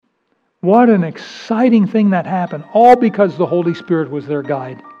What an exciting thing that happened, all because the Holy Spirit was their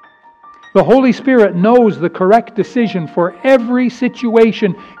guide. The Holy Spirit knows the correct decision for every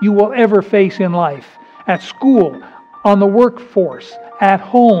situation you will ever face in life. At school, on the workforce, at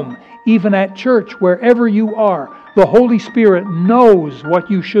home, even at church, wherever you are. The Holy Spirit knows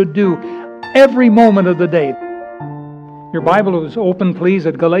what you should do every moment of the day. Your Bible is open, please,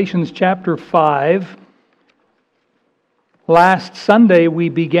 at Galatians chapter 5. Last Sunday, we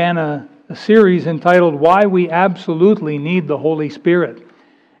began a series entitled, Why We Absolutely Need the Holy Spirit.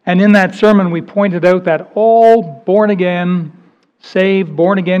 And in that sermon, we pointed out that all born-again, saved,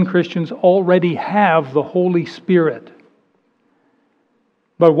 born-again Christians already have the Holy Spirit.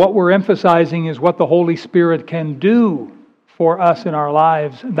 But what we're emphasizing is what the Holy Spirit can do for us in our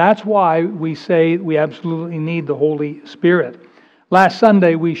lives. That's why we say we absolutely need the Holy Spirit. Last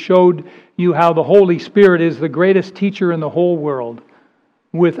Sunday, we showed you how the Holy Spirit is the greatest teacher in the whole world,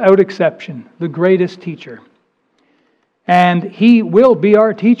 without exception, the greatest teacher. And He will be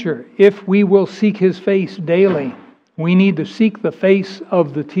our teacher if we will seek His face daily. We need to seek the face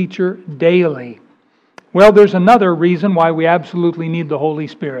of the teacher daily. Well, there's another reason why we absolutely need the Holy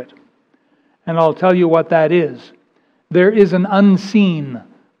Spirit. And I'll tell you what that is. There is an unseen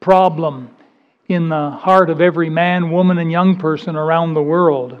problem in the heart of every man, woman, and young person around the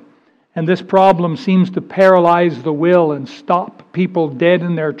world. And this problem seems to paralyze the will and stop people dead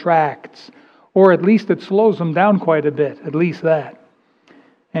in their tracks. Or at least it slows them down quite a bit, at least that.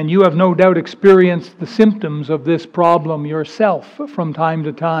 And you have no doubt experienced the symptoms of this problem yourself from time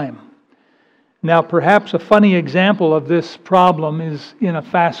to time. Now, perhaps a funny example of this problem is in a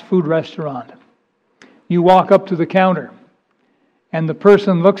fast food restaurant. You walk up to the counter, and the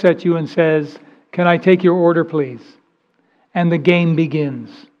person looks at you and says, "Can I take your order, please?" And the game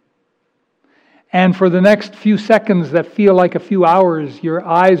begins. And for the next few seconds that feel like a few hours, your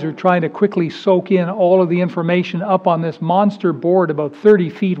eyes are trying to quickly soak in all of the information up on this monster board about 30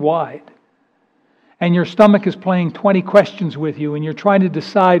 feet wide. And your stomach is playing 20 questions with you, and you're trying to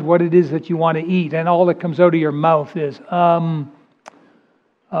decide what it is that you want to eat, and all that comes out of your mouth is,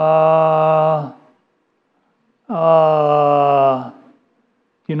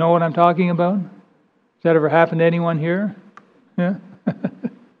 You know what I'm talking about? Has that ever happened to anyone here? Yeah?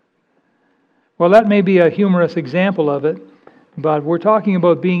 Well, that may be a humorous example of it, but we're talking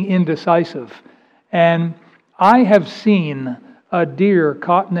about being indecisive. And I have seen a deer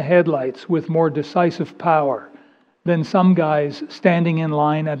caught in the headlights with more decisive power than some guys standing in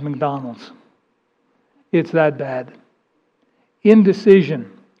line at McDonald's. It's that bad.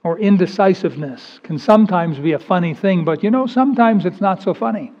 Indecision or indecisiveness can sometimes be a funny thing, but sometimes it's not so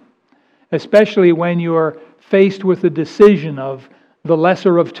funny. Especially when you're faced with the decision of the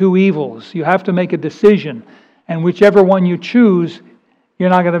lesser of two evils. You have to make a decision, and whichever one you choose,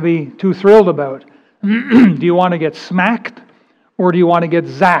 you're not going to be too thrilled about. Do you want to get smacked, or do you want to get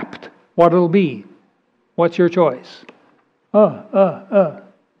zapped? What it'll be? What's your choice? And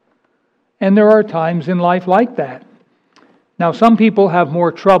there are times in life like that. Now, some people have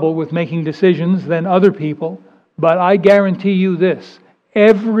more trouble with making decisions than other people, but I guarantee you this.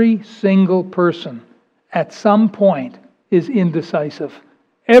 Every single person at some point is indecisive.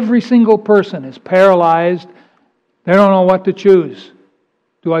 Every single person is paralyzed. They don't know what to choose.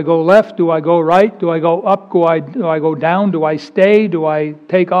 Do I go left? Do I go right? Do I go up? Do I go down? Do I stay? Do I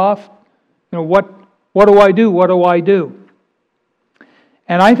take off? What do I do? What do I do?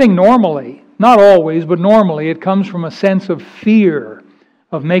 And I think normally, not always, but normally it comes from a sense of fear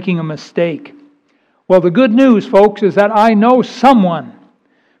of making a mistake. Well, the good news, folks, is that I know someone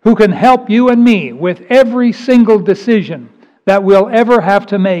who can help you and me with every single decision that we'll ever have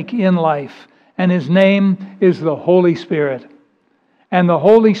to make in life. And His name is the Holy Spirit. And the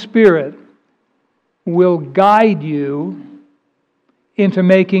Holy Spirit will guide you into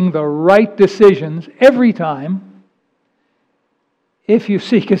making the right decisions every time if you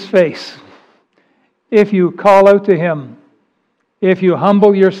seek His face, if you call out to Him, if you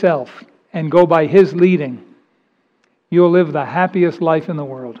humble yourself and go by His leading. You'll live the happiest life in the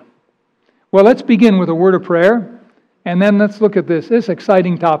world. Well, let's begin with a word of prayer, and then let's look at this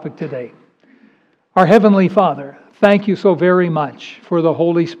exciting topic today. Our Heavenly Father, thank you so very much for the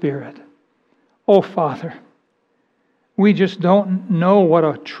Holy Spirit. Oh, Father, we just don't know what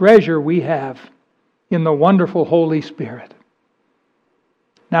a treasure we have in the wonderful Holy Spirit.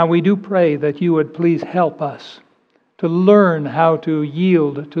 Now, we do pray that you would please help us to learn how to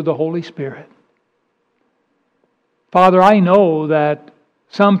yield to the Holy Spirit. Father, I know that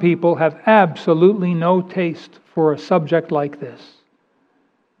some people have absolutely no taste for a subject like this.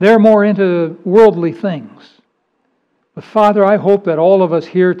 They're more into worldly things. But Father, I hope that all of us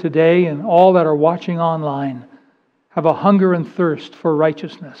here today and all that are watching online have a hunger and thirst for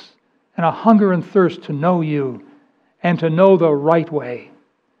righteousness and a hunger and thirst to know You and to know the right way.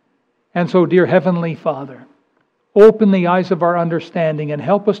 And so, dear Heavenly Father, open the eyes of our understanding and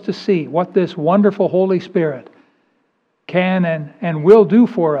help us to see what this wonderful Holy Spirit can and will do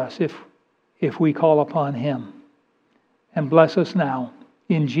for us if we call upon Him. And bless us now.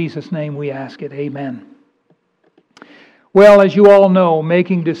 In Jesus' name we ask it. Amen. Well, as you all know,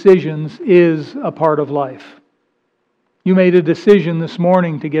 making decisions is a part of life. You made a decision this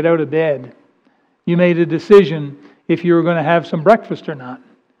morning to get out of bed. You made a decision if you were going to have some breakfast or not.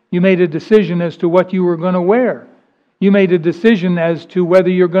 You made a decision as to what you were going to wear. You made a decision as to whether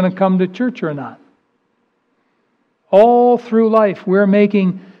you're going to come to church or not. All through life, we're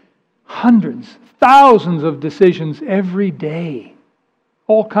making hundreds, thousands of decisions every day.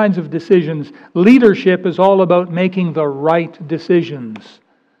 All kinds of decisions. Leadership is all about making the right decisions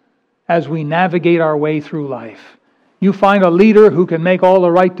as we navigate our way through life. You find a leader who can make all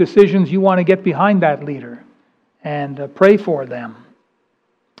the right decisions, you want to get behind that leader and pray for them.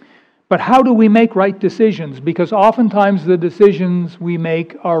 But how do we make right decisions? Because oftentimes the decisions we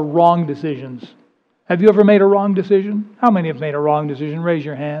make are wrong decisions. Have you ever made a wrong decision? How many have made a wrong decision? Raise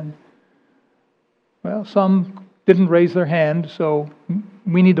your hand. Well, some didn't raise their hand, so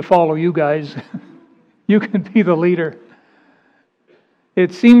we need to follow you guys. You can be the leader.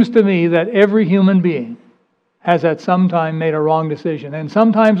 It seems to me that every human being has at some time made a wrong decision, and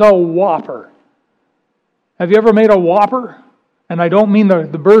sometimes a whopper. Have you ever made a whopper? And I don't mean the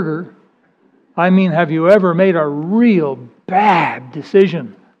burger. I mean, have you ever made a real bad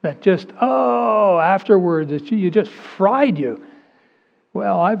decision that just, afterwards, you just fried you?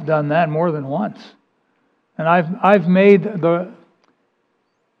 Well, I've done that more than once. And I've made the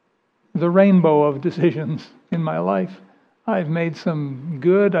rainbow of decisions in my life. I've made some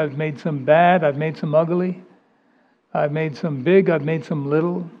good, I've made some bad, I've made some ugly. I've made some big, I've made some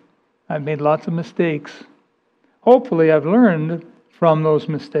little. I've made lots of mistakes. Hopefully I've learned from those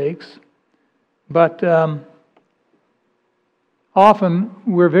mistakes. But often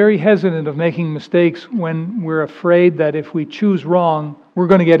we're very hesitant of making mistakes when we're afraid that if we choose wrong, we're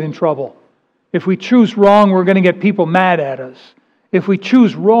going to get in trouble. If we choose wrong, we're going to get people mad at us. If we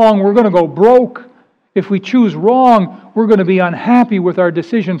choose wrong, we're going to go broke. If we choose wrong, we're going to be unhappy with our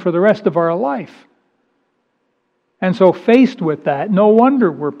decision for the rest of our life. And so faced with that, no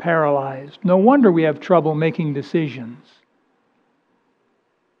wonder we're paralyzed. No wonder we have trouble making decisions.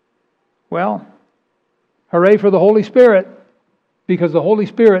 Well, hooray for the Holy Spirit, because the Holy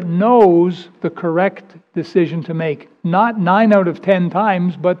Spirit knows the correct decision to make. Not 9 out of 10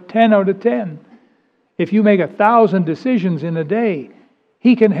 times, but 10 out of 10. If you make 1,000 decisions in a day,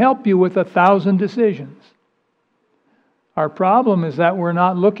 He can help you with 1,000 decisions. Our problem is that we're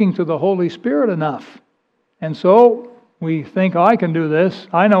not looking to the Holy Spirit enough. And so we think, I can do this,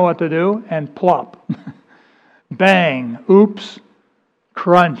 I know what to do, and plop. Bang, oops,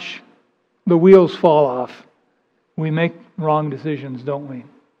 crunch. The wheels fall off. We make wrong decisions, don't we?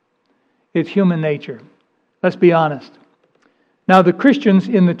 It's human nature. Let's be honest. Now, the Christians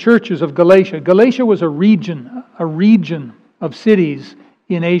in the churches of Galatia. Galatia was a region of cities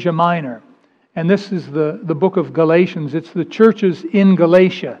in Asia Minor. And this is the book of Galatians. It's the churches in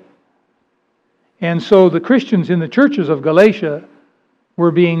Galatia. And so the Christians in the churches of Galatia were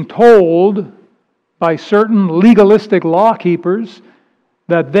being told by certain legalistic law keepers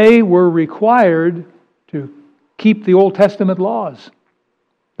that they were required to keep the Old Testament laws.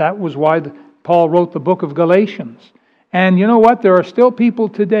 That was why Paul wrote the book of Galatians. And you know what? There are still people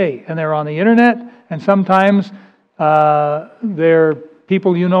today, and they're on the internet, and sometimes they're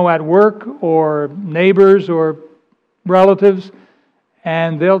people you know at work or neighbors or relatives,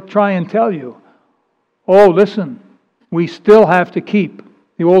 and they'll try and tell you, oh, listen, we still have to keep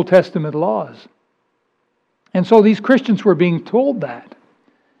the Old Testament laws. And so these Christians were being told that.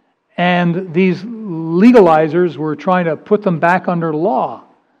 And these legalizers were trying to put them back under law.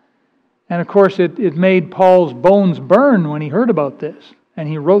 And of course, it made Paul's bones burn when he heard about this. And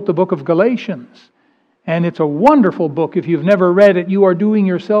he wrote the book of Galatians. And it's a wonderful book. If you've never read it, you are doing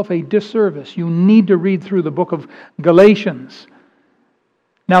yourself a disservice. You need to read through the book of Galatians.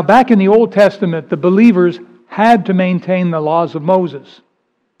 Now, back in the Old Testament, the believers had to maintain the laws of Moses.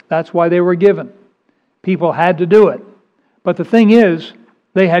 That's why they were given. People had to do it. But the thing is,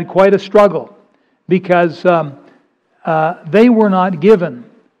 they had quite a struggle because they were not given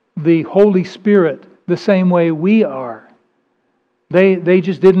the Holy Spirit the same way we are. They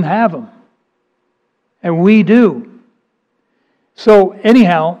just didn't have them. And we do. So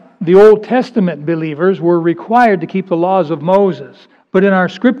anyhow, the Old Testament believers were required to keep the laws of Moses. But in our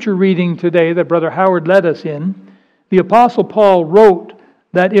scripture reading today that Brother Howard led us in, the Apostle Paul wrote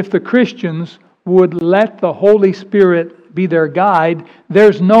that if the Christians would let the Holy Spirit be their guide,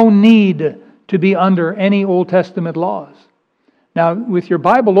 there's no need to be under any Old Testament laws. Now, with your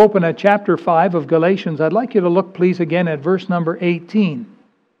Bible open at chapter 5 of Galatians, I'd like you to look, please, again at verse number 18.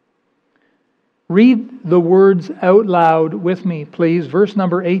 Read the words out loud with me, please. Verse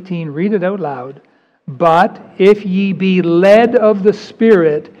number 18, read it out loud. But if ye be led of the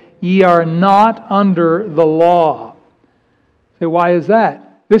Spirit, ye are not under the law. Say, why is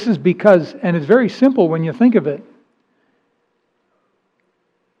that? This is because, and it's very simple when you think of it,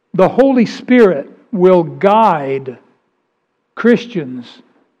 the Holy Spirit will guide Christians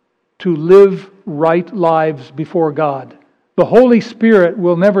to live right lives before God. The Holy Spirit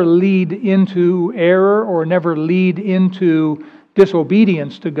will never lead into error or never lead into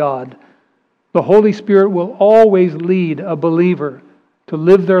disobedience to God. The Holy Spirit will always lead a believer to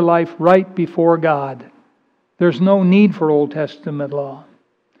live their life right before God. There's no need for Old Testament law.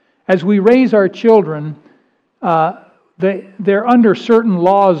 As we raise our children, they're under certain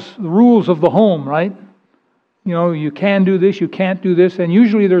laws, rules of the home, right? You know, you can do this, you can't do this, and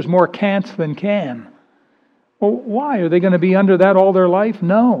usually there's more can'ts than can. Well, why? Are they going to be under that all their life?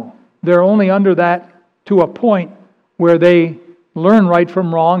 No. They're only under that to a point where they learn right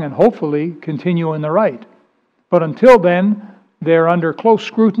from wrong and hopefully continue in the right. But until then, they're under close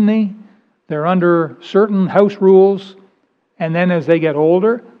scrutiny, they're under certain house rules, and then as they get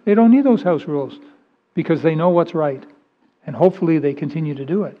older, they don't need those house rules because they know what's right. And hopefully they continue to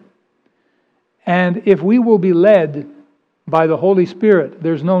do it. And if we will be led by the Holy Spirit,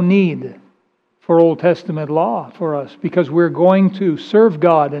 there's no need for Old Testament law for us because we're going to serve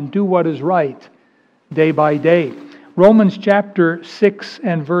God and do what is right day by day. Romans chapter 6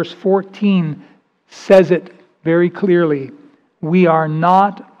 and verse 14 says it very clearly. We are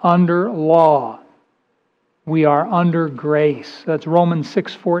not under law. We are under grace. That's Romans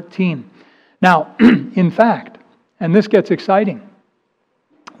 6:14. Now, in fact, and this gets exciting,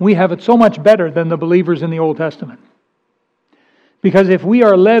 we have it so much better than the believers in the Old Testament. Because if we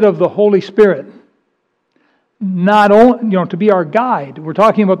are led of the Holy Spirit, not only, to be our guide, we're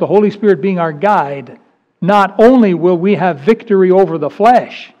talking about the Holy Spirit being our guide, not only will we have victory over the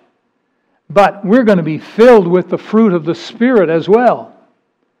flesh, but we're going to be filled with the fruit of the Spirit as well.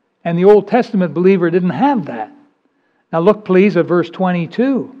 And the Old Testament believer didn't have that. Now look please at verse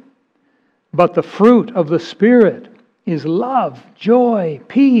 22. But the fruit of the Spirit is love, joy,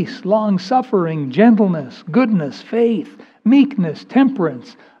 peace, long-suffering, gentleness, goodness, faith, meekness,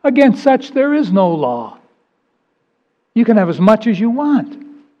 temperance. Against such there is no law. You can have as much as you want.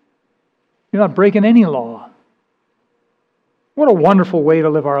 You're not breaking any law. What a wonderful way to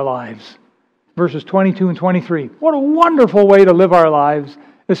live our lives. Verses 22 and 23. What a wonderful way to live our lives,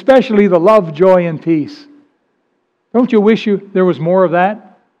 especially the love, joy, and peace. Don't you wish there was more of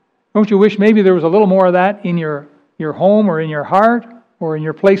that? Don't you wish maybe there was a little more of that in your home or in your heart or in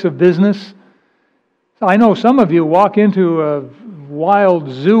your place of business? I know some of you walk into a wild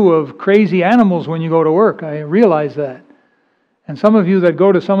zoo of crazy animals when you go to work. I realize that. And some of you that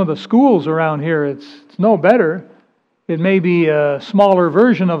go to some of the schools around here, it's no better. It may be a smaller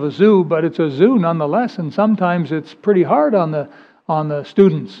version of a zoo, but it's a zoo nonetheless, and sometimes it's pretty hard on the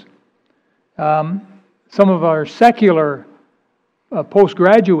students. Some of our secular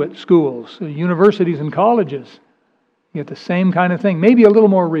postgraduate schools, universities and colleges, you get the same kind of thing. Maybe a little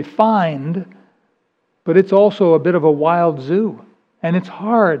more refined, but it's also a bit of a wild zoo. And it's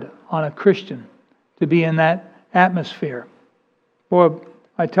hard on a Christian to be in that atmosphere. Boy,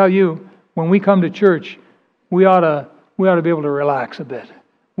 I tell you, when we come to church, we ought to be able to relax a bit.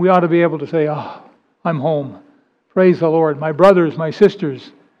 We ought to be able to say, "Oh, I'm home. Praise the Lord. My brothers, my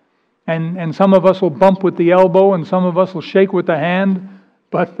sisters." And some of us will bump with the elbow and some of us will shake with the hand,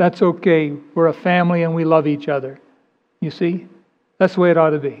 but that's okay. We're a family and we love each other. You see? That's the way it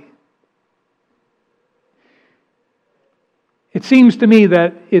ought to be. It seems to me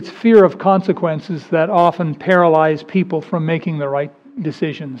that it's fear of consequences that often paralyze people from making the right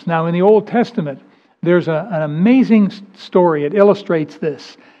decisions. Now, in the Old Testament, there's an amazing story. It illustrates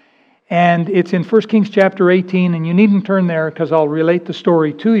this. And it's in 1 Kings chapter 18, and you needn't turn there because I'll relate the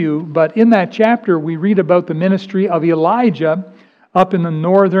story to you. But in that chapter, we read about the ministry of Elijah up in the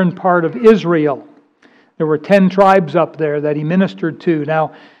northern part of Israel. There were 10 tribes up there that he ministered to.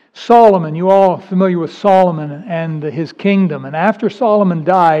 Now, Solomon, you all are familiar with Solomon and his kingdom. And after Solomon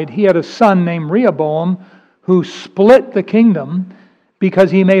died, he had a son named Rehoboam who split the kingdom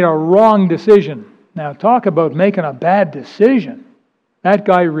because he made a wrong decision. Now, talk about making a bad decision. That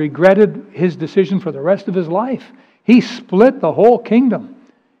guy regretted his decision for the rest of his life. He split the whole kingdom.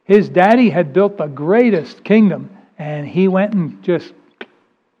 His daddy had built the greatest kingdom, and he went and just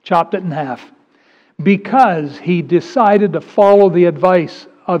chopped it in half because he decided to follow the advice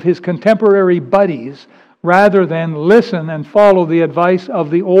of his contemporary buddies rather than listen and follow the advice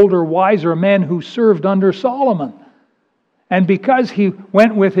of the older, wiser men who served under Solomon. And because he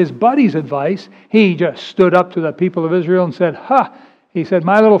went with his buddy's advice, he just stood up to the people of Israel and said, he said,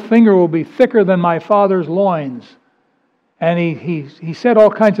 my little finger will be thicker than my father's loins. And he said all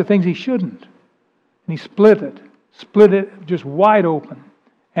kinds of things he shouldn't. And he split it just wide open.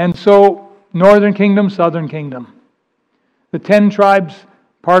 And so, northern kingdom, southern kingdom. The 10 tribes,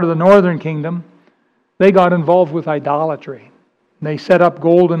 part of the northern kingdom, they got involved with idolatry. They set up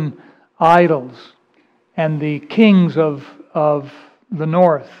golden idols. And the kings of the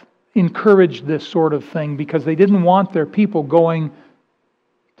north encouraged this sort of thing because they didn't want their people going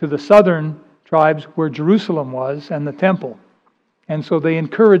to the southern tribes where Jerusalem was and the temple. And so they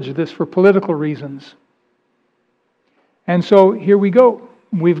encouraged this for political reasons. And so here we go.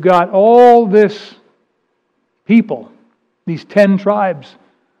 We've got all this people, these 10 tribes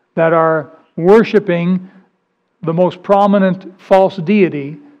that are worshiping the most prominent false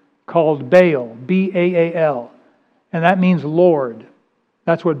deity called Baal, B-A-A-L. And that means Lord.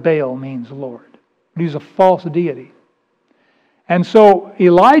 That's what Baal means, Lord. He's a false deity. And so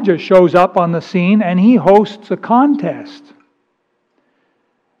Elijah shows up on the scene and he hosts a contest.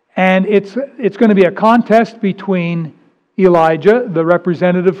 And it's going to be a contest between Elijah, the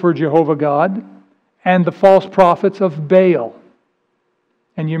representative for Jehovah God, and the false prophets of Baal.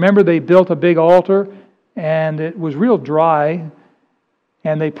 And you remember they built a big altar and it was real dry.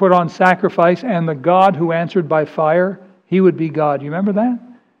 And they put on sacrifice, and the God who answered by fire, he would be God. You remember that?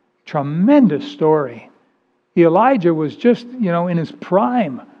 Tremendous story. Elijah was just, in his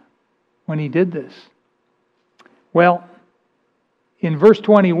prime when he did this. Well, in verse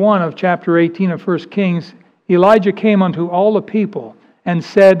 21 of chapter 18 of 1 Kings, Elijah came unto all the people and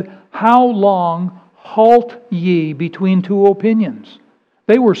said, how long halt ye between two opinions?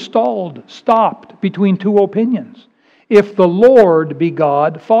 They were stopped between two opinions. If the Lord be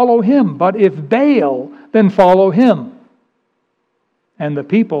God, follow him. But if Baal, then follow him. And the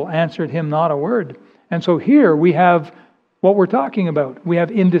people answered him not a word. And so here we have what we're talking about. We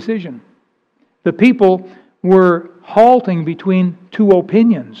have indecision. The people were halting between two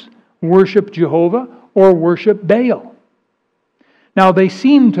opinions. Worship Jehovah or worship Baal. Now they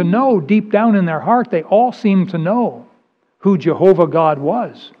seem to know, deep down in their heart, they all seem to know who Jehovah God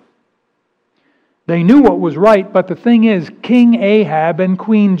was. They knew what was right, but the thing is, King Ahab and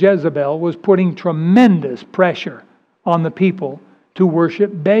Queen Jezebel was putting tremendous pressure on the people to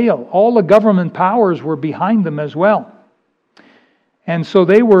worship Baal. All the government powers were behind them as well. And so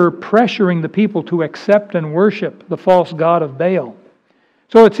they were pressuring the people to accept and worship the false god of Baal.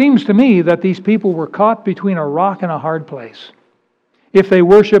 So it seems to me that these people were caught between a rock and a hard place. If they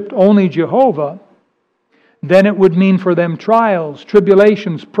worshipped only Jehovah, then it would mean for them trials,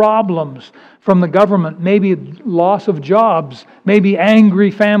 tribulations, problems from the government, maybe loss of jobs, maybe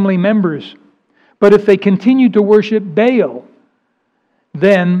angry family members. But if they continued to worship Baal,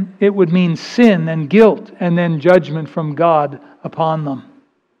 then it would mean sin and guilt and then judgment from God upon them.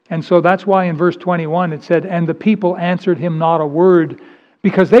 And so that's why in verse 21 it said, and the people answered him not a word,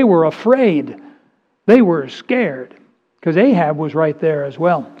 because they were afraid. They were scared, because Ahab was right there as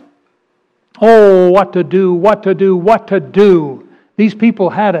well. Oh, what to do, what to do, what to do. These people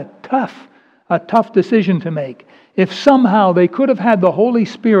had a tough decision to make. If somehow they could have had the Holy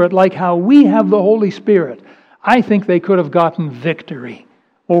Spirit like how we have the Holy Spirit, I think they could have gotten victory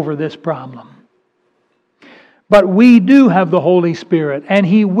over this problem. But we do have the Holy Spirit, and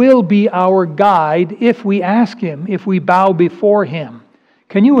He will be our guide if we ask Him, if we bow before Him.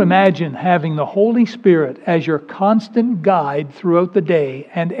 Can you imagine having the Holy Spirit as your constant guide throughout the day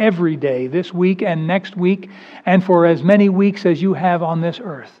and every day, this week and next week, and for as many weeks as you have on this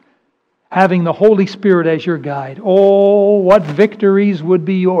earth? Having the Holy Spirit as your guide. Oh, what victories would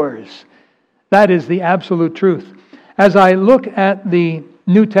be yours. That is the absolute truth. As I look at the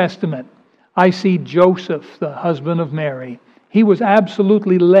New Testament, I see Joseph, the husband of Mary. He was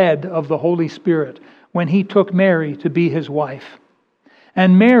absolutely led of the Holy Spirit when he took Mary to be his wife.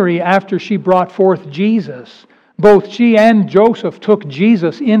 And Mary, after she brought forth Jesus, both she and Joseph took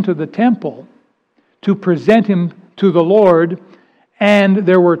Jesus into the temple to present him to the Lord. And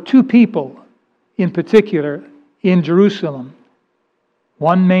there were two people in particular in Jerusalem.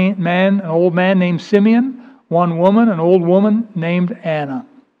 One man, an old man named Simeon, one woman, an old woman named Anna.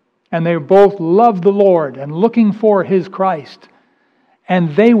 And they both loved the Lord and looking for His Christ.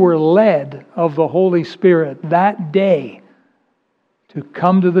 And they were led of the Holy Spirit that day to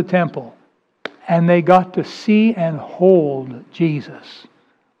come to the temple. And they got to see and hold Jesus.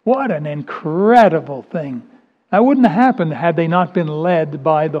 What an incredible thing. That wouldn't have happened had they not been led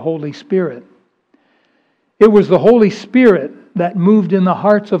by the Holy Spirit. It was the Holy Spirit that moved in the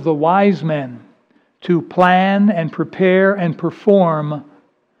hearts of the wise men to plan and prepare and perform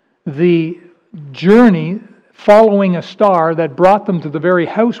the journey following a star that brought them to the very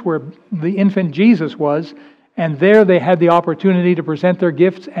house where the infant Jesus was, and there they had the opportunity to present their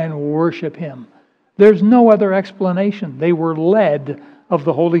gifts and worship Him. There's no other explanation. They were led of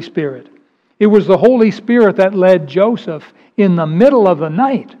the Holy Spirit. It was the Holy Spirit that led Joseph in the middle of the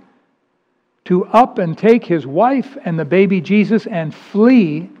night to up and take his wife and the baby Jesus and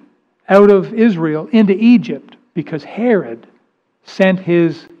flee out of Israel into Egypt, because Herod sent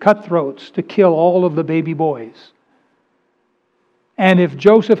his cutthroats to kill all of the baby boys. And if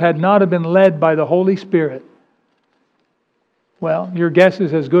Joseph had not have been led by the Holy Spirit, well, your guess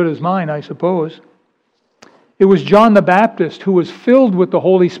is as good as mine, I suppose. It was John the Baptist who was filled with the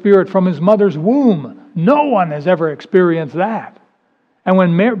Holy Spirit from his mother's womb. No one has ever experienced that. And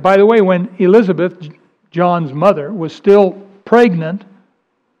when Elizabeth, John's mother, was still pregnant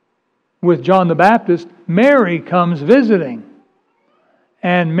with John the Baptist, Mary comes visiting.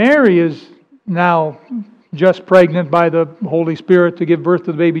 And Mary is now just pregnant by the Holy Spirit to give birth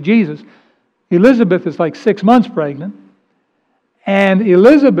to the baby Jesus. Elizabeth is like 6 months pregnant. And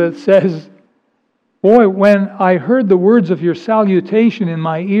Elizabeth says, "Boy, when I heard the words of your salutation in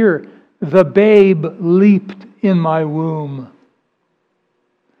my ear, the babe leaped in my womb."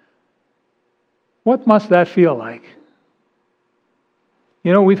 What must that feel like?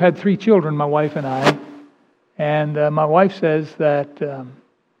 You know, we've had 3 children, my wife and I. And my wife says that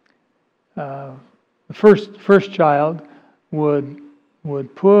the first child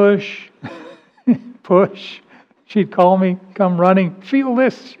would push, push. She'd call me, come running, "Feel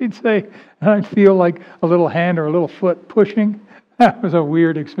this," she'd say. And I'd feel like a little hand or a little foot pushing. That was a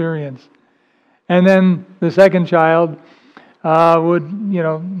weird experience. And then the second child would,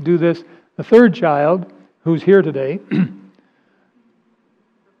 do this. The third child, who's here today,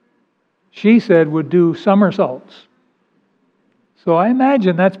 she said would do somersaults. So I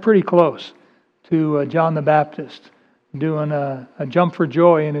imagine that's pretty close to John the Baptist doing a jump for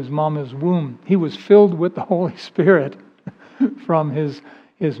joy in his mama's womb. He was filled with the Holy Spirit from his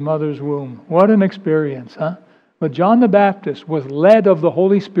mother's womb. What an experience, huh? But John the Baptist was led of the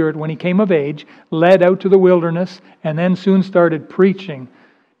Holy Spirit when he came of age, led out to the wilderness, and then soon started preaching,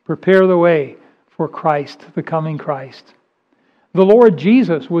 "Prepare the way for Christ, the coming Christ." The Lord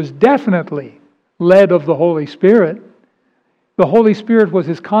Jesus was definitely led of the Holy Spirit. The Holy Spirit was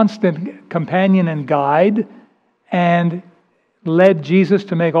his constant companion and guide, and led Jesus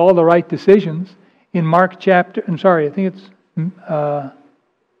to make all the right decisions. In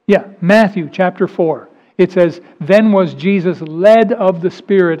Matthew chapter 4. It says, "Then was Jesus led of the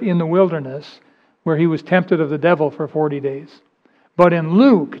Spirit in the wilderness, where he was tempted of the devil for 40 days. But in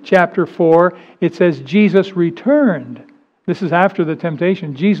Luke chapter 4, it says Jesus returned. This is after the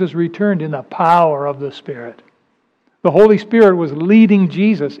temptation. Jesus returned in the power of the Spirit. The Holy Spirit was leading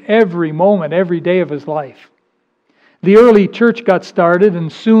Jesus every moment, every day of his life. The early church got started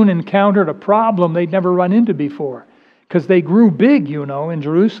and soon encountered a problem they'd never run into before, because they grew big, in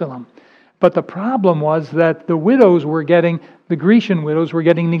Jerusalem. But the problem was that the Grecian widows were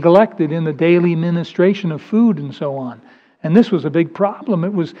getting neglected in the daily ministration of food and so on. And this was a big problem.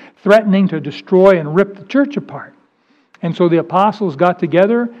 It was threatening to destroy and rip the church apart. And so the apostles got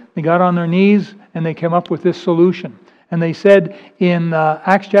together, they got on their knees, and they came up with this solution. And they said in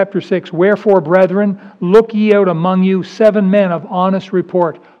Acts chapter 6, "Wherefore, brethren, look ye out among you 7 men of honest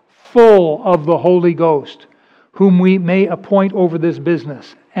report, full of the Holy Ghost, whom we may appoint over this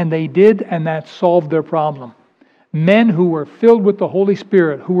business." And they did, and that solved their problem. Men who were filled with the Holy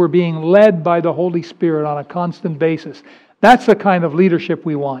Spirit, who were being led by the Holy Spirit on a constant basis. That's the kind of leadership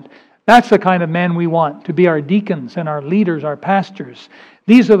we want. That's the kind of men we want to be our deacons and our leaders, our pastors.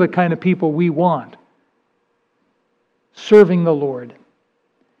 These are the kind of people we want serving the Lord.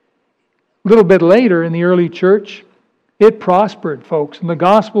 A little bit later in the early church, it prospered, folks, and the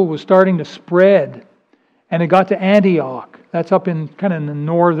gospel was starting to spread. And it got to Antioch. That's up in kind of the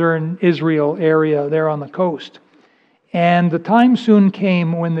northern Israel area there on the coast. And the time soon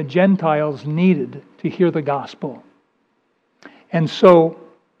came when the Gentiles needed to hear the gospel. And so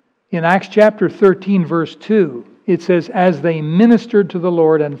in Acts chapter 13, verse 2, it says, "As they ministered to the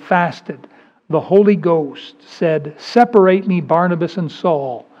Lord and fasted, the Holy Ghost said, Separate me Barnabas and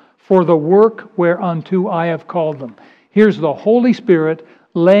Saul for the work whereunto I have called them." Here's the Holy Spirit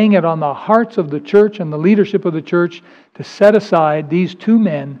laying it on the hearts of the church and the leadership of the church to set aside these two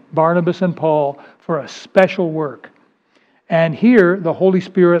men, Barnabas and Paul, for a special work. And here, the Holy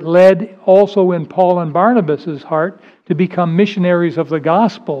Spirit led also in Paul and Barnabas' heart to become missionaries of the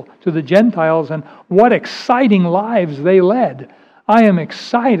gospel to the Gentiles, and what exciting lives they led. I am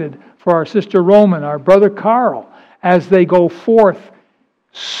excited for our sister Roman, our brother Carl, as they go forth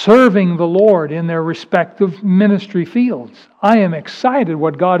serving the Lord in their respective ministry fields. I am excited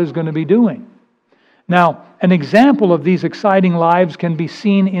what God is going to be doing. Now, an example of these exciting lives can be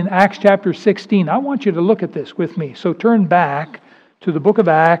seen in Acts chapter 16. I want you to look at this with me. So turn back to the book of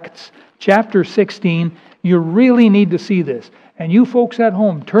Acts, chapter 16. You really need to see this. And you folks at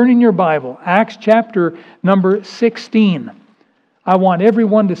home, turn in your Bible, Acts chapter number 16. I want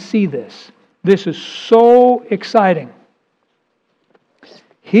everyone to see this. This is so exciting.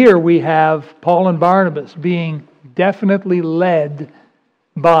 Here we have Paul and Barnabas being definitely led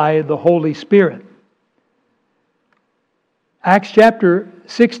by the Holy Spirit. Acts chapter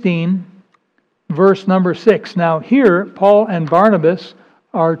 16, verse number 6. Now here, Paul and Barnabas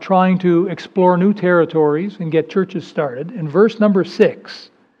are trying to explore new territories and get churches started. In verse number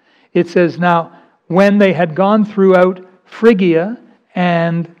 6, it says, "Now, when they had gone throughout Phrygia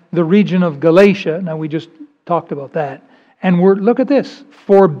and the region of Galatia," now we just talked about that, and look at this,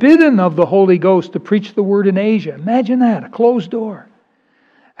 "forbidden of the Holy Ghost to preach the word in Asia." Imagine that, a closed door.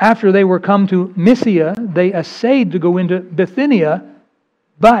 "After they were come to Mysia, they essayed to go into Bithynia,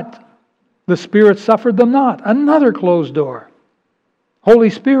 but the Spirit suffered them not." Another closed door. Holy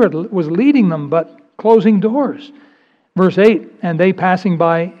Spirit was leading them, but closing doors. Verse 8, "And they passing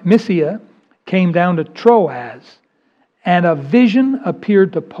by Mysia came down to Troas, and a vision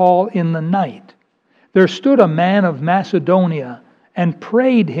appeared to Paul in the night. There stood a man of Macedonia and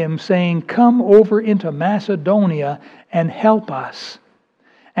prayed him, saying, 'Come over into Macedonia and help us.'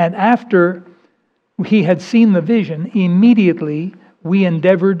 And after he had seen the vision, immediately we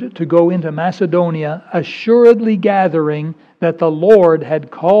endeavored to go into Macedonia, assuredly gathering that the Lord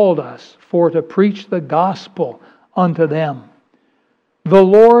had called us for to preach the gospel unto them." The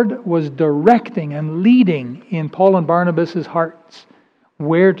Lord was directing and leading in Paul and Barnabas' hearts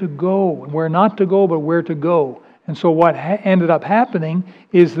where to go, where not to go, but where to go. And so what ended up happening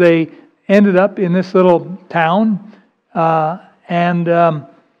is they ended up in this little town,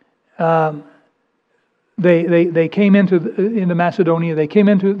 they came into Macedonia. They came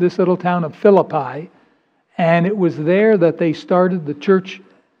into this little town of Philippi, and it was there that they started the church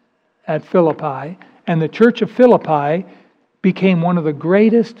at Philippi. And the church of Philippi became one of the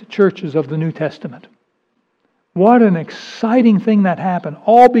greatest churches of the New Testament. What an exciting thing that happened,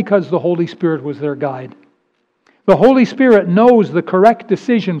 all because the Holy Spirit was their guide. The Holy Spirit knows the correct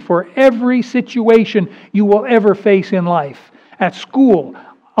decision for every situation you will ever face in life. At school,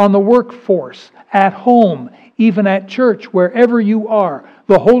 on the workforce, at home, even at church, wherever you are.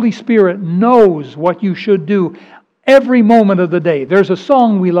 The Holy Spirit knows what you should do every moment of the day. There's a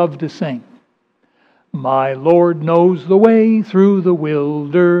song we love to sing. "My Lord knows the way through the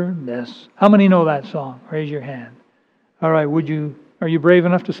wilderness." How many know that song? Raise your hand. All right, are you brave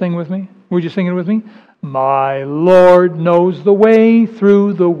enough to sing with me? Would you sing it with me? "My Lord knows the way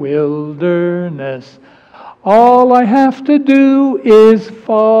through the wilderness. All I have to do is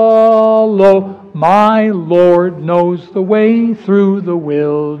follow. My Lord knows the way through the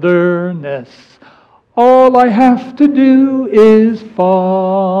wilderness. All I have to do is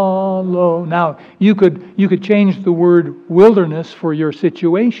follow." Now, you could change the word wilderness for your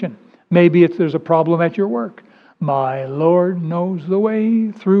situation. Maybe there's a problem at your work. "My Lord knows the way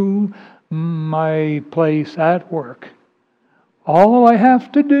through my place at work. All I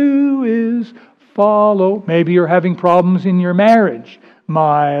have to do is follow." Maybe you're having problems in your marriage.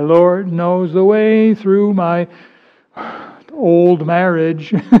 "My Lord knows the way through my old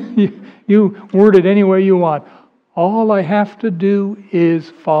marriage." You word it any way you want. All I have to do is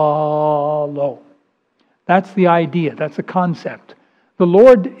follow. That's the idea. That's the concept. The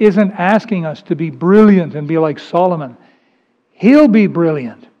Lord isn't asking us to be brilliant and be like Solomon. He'll be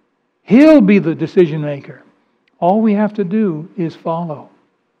brilliant. He'll be the decision maker. All we have to do is follow.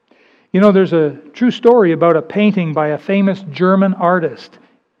 You know, there's a true story about a painting by a famous German artist.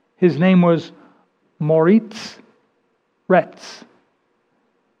 His name was Moritz Retz.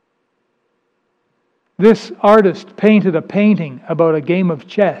 This artist painted a painting about a game of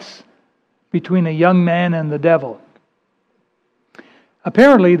chess between a young man and the devil.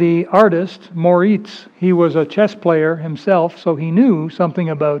 Apparently, the artist, Moritz, he was a chess player himself, so he knew something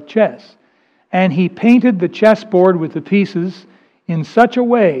about chess. And he painted the chessboard with the pieces in such a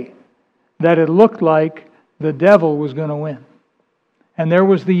way that it looked like the devil was going to win. And there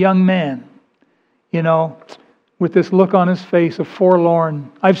was the young man, with this look on his face of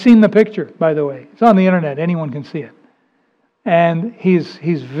forlorn. I've seen the picture, by the way. It's on the internet. Anyone can see it. And he's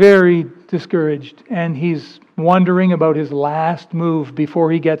very discouraged, and he's wondering about his last move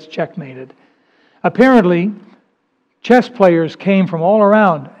before he gets checkmated. Apparently, chess players came from all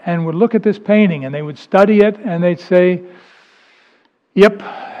around and would look at this painting, and they would study it, and they'd say, "Yep,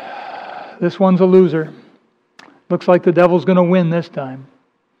 this one's a loser. Looks like the devil's going to win this time."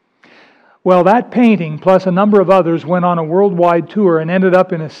 Well, that painting, plus a number of others, went on a worldwide tour and ended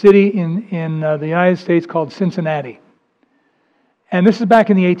up in a city in the United States called Cincinnati. And this is back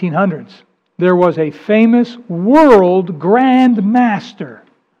in the 1800s. There was a famous world grand master,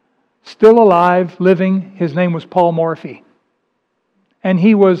 still alive, living. His name was Paul Morphy. And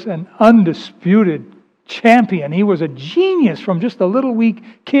he was an undisputed champion. He was a genius from just a little weak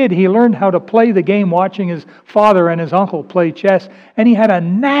kid. He learned how to play the game watching his father and his uncle play chess. And he had a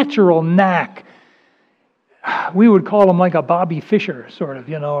natural knack. We would call him like a Bobby Fischer, sort of,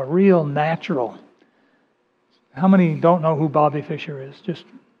 a real natural. How many don't know who Bobby Fischer is? Just,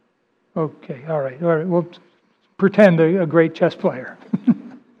 okay, all right. We'll pretend a great chess player.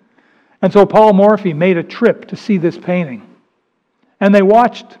 And so Paul Morphy made a trip to see this painting. And they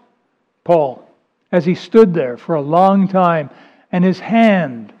watched Paul as he stood there for a long time, and his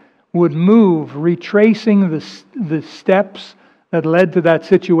hand would move, retracing the steps that led to that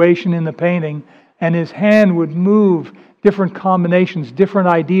situation in the painting, and his hand would move different combinations, different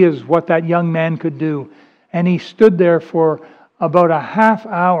ideas, what that young man could do. And he stood there for about a half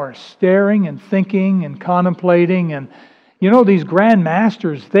hour, staring and thinking and contemplating. And these grand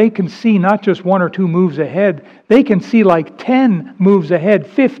masters, they can see not just one or two moves ahead, they can see like 10 moves ahead,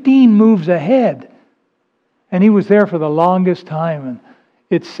 15 moves ahead. And he was there for the longest time. And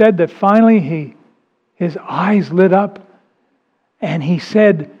it's said that finally his eyes lit up and he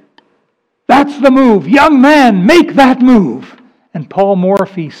said, "That's the move. Young man, make that move." And Paul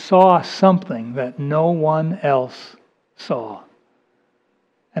Morphy saw something that no one else saw.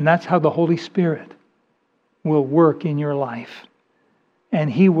 And that's how the Holy Spirit will work in your life. And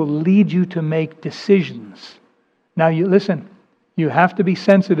He will lead you to make decisions. Now, listen, you have to be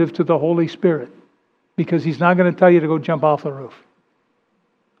sensitive to the Holy Spirit, because He's not going to tell you to go jump off the roof.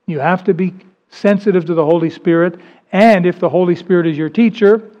 You have to be sensitive to the Holy Spirit. And if the Holy Spirit is your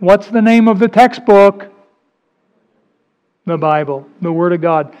teacher, what's the name of the textbook? The Bible, the Word of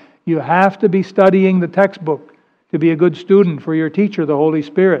God. You have to be studying the textbook to be a good student for your teacher, the Holy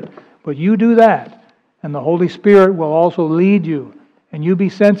Spirit. But you do that, and the Holy Spirit will also lead you, and you be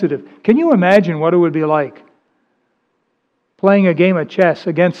sensitive. Can you imagine what it would be like playing a game of chess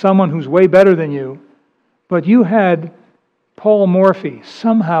against someone who's way better than you, but you had Paul Morphy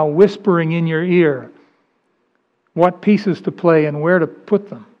somehow whispering in your ear what pieces to play and where to put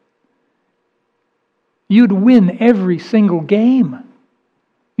them? You'd win every single game.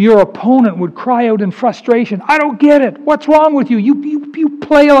 Your opponent would cry out in frustration, "I don't get it. What's wrong with you? You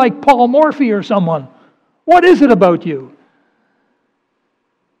play like Paul Morphy or someone. What is it about you?"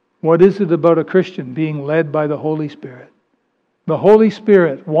 What is it about a Christian being led by the Holy Spirit? The Holy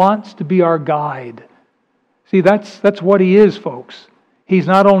Spirit wants to be our guide. See, that's what He is, folks. He's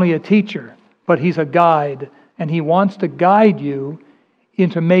not only a teacher, but He's a guide. And He wants to guide you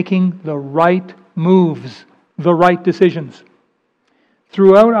into making the right moves, the right decisions.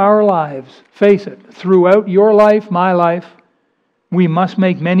 Throughout our lives, face it, throughout your life, my life, we must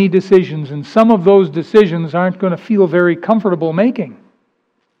make many decisions. And some of those decisions aren't going to feel very comfortable making.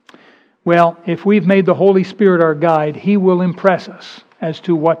 Well, if we've made the Holy Spirit our guide, He will impress us as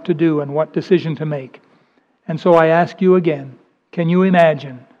to what to do and what decision to make. And so I ask you again, can you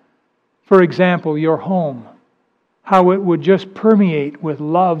imagine, for example, your home, how it would just permeate with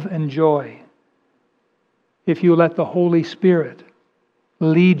love and joy if you let the Holy Spirit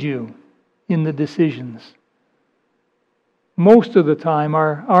lead you in the decisions? Most of the time,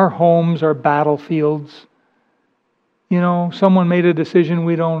 our homes are battlefields. Someone made a decision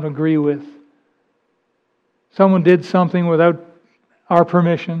we don't agree with. Someone did something without our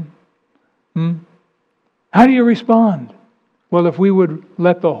permission. How do you respond? Well, if we would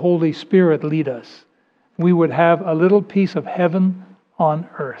let the Holy Spirit lead us, we would have a little piece of heaven on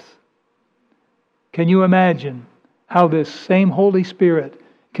earth. Can you imagine how this same Holy Spirit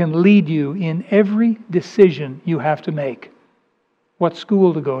can lead you in every decision you have to make? What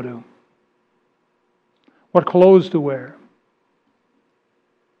school to go to? What clothes to wear?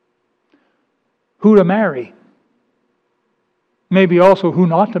 Who to marry? Maybe also who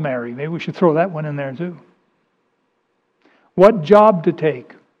not to marry. Maybe we should throw that one in there too. What job to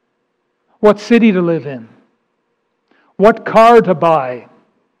take? What city to live in? what car to buy,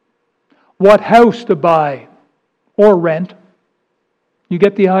 what house to buy or rent. You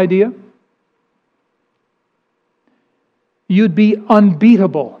get the idea? You'd be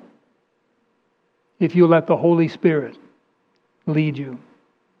unbeatable if you let the Holy Spirit lead you.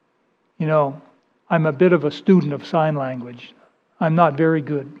 You know, I'm a bit of a student of sign language. I'm not very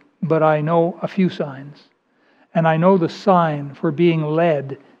good, but I know a few signs. And I know the sign for being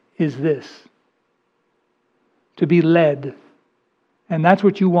led is this: to be led. And that's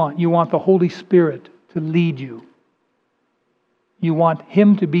what you want. You want the Holy Spirit to lead you. You want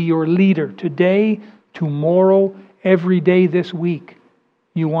Him to be your leader today, tomorrow, every day this week.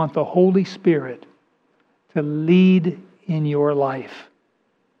 You want the Holy Spirit to lead in your life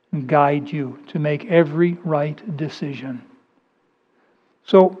and guide you to make every right decision.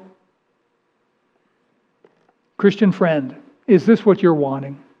 So, Christian friend, is this what you're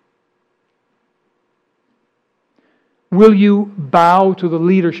wanting? Will you bow to the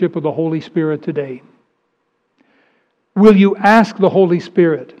leadership of the Holy Spirit today? Will you ask the Holy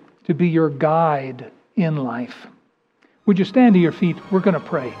Spirit to be your guide in life? Would you stand to your feet? We're going to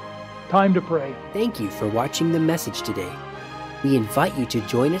pray. Time to pray. Thank you for watching the message today. We invite you to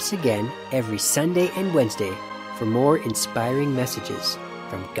join us again every Sunday and Wednesday for more inspiring messages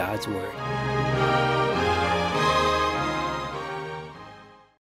from God's Word.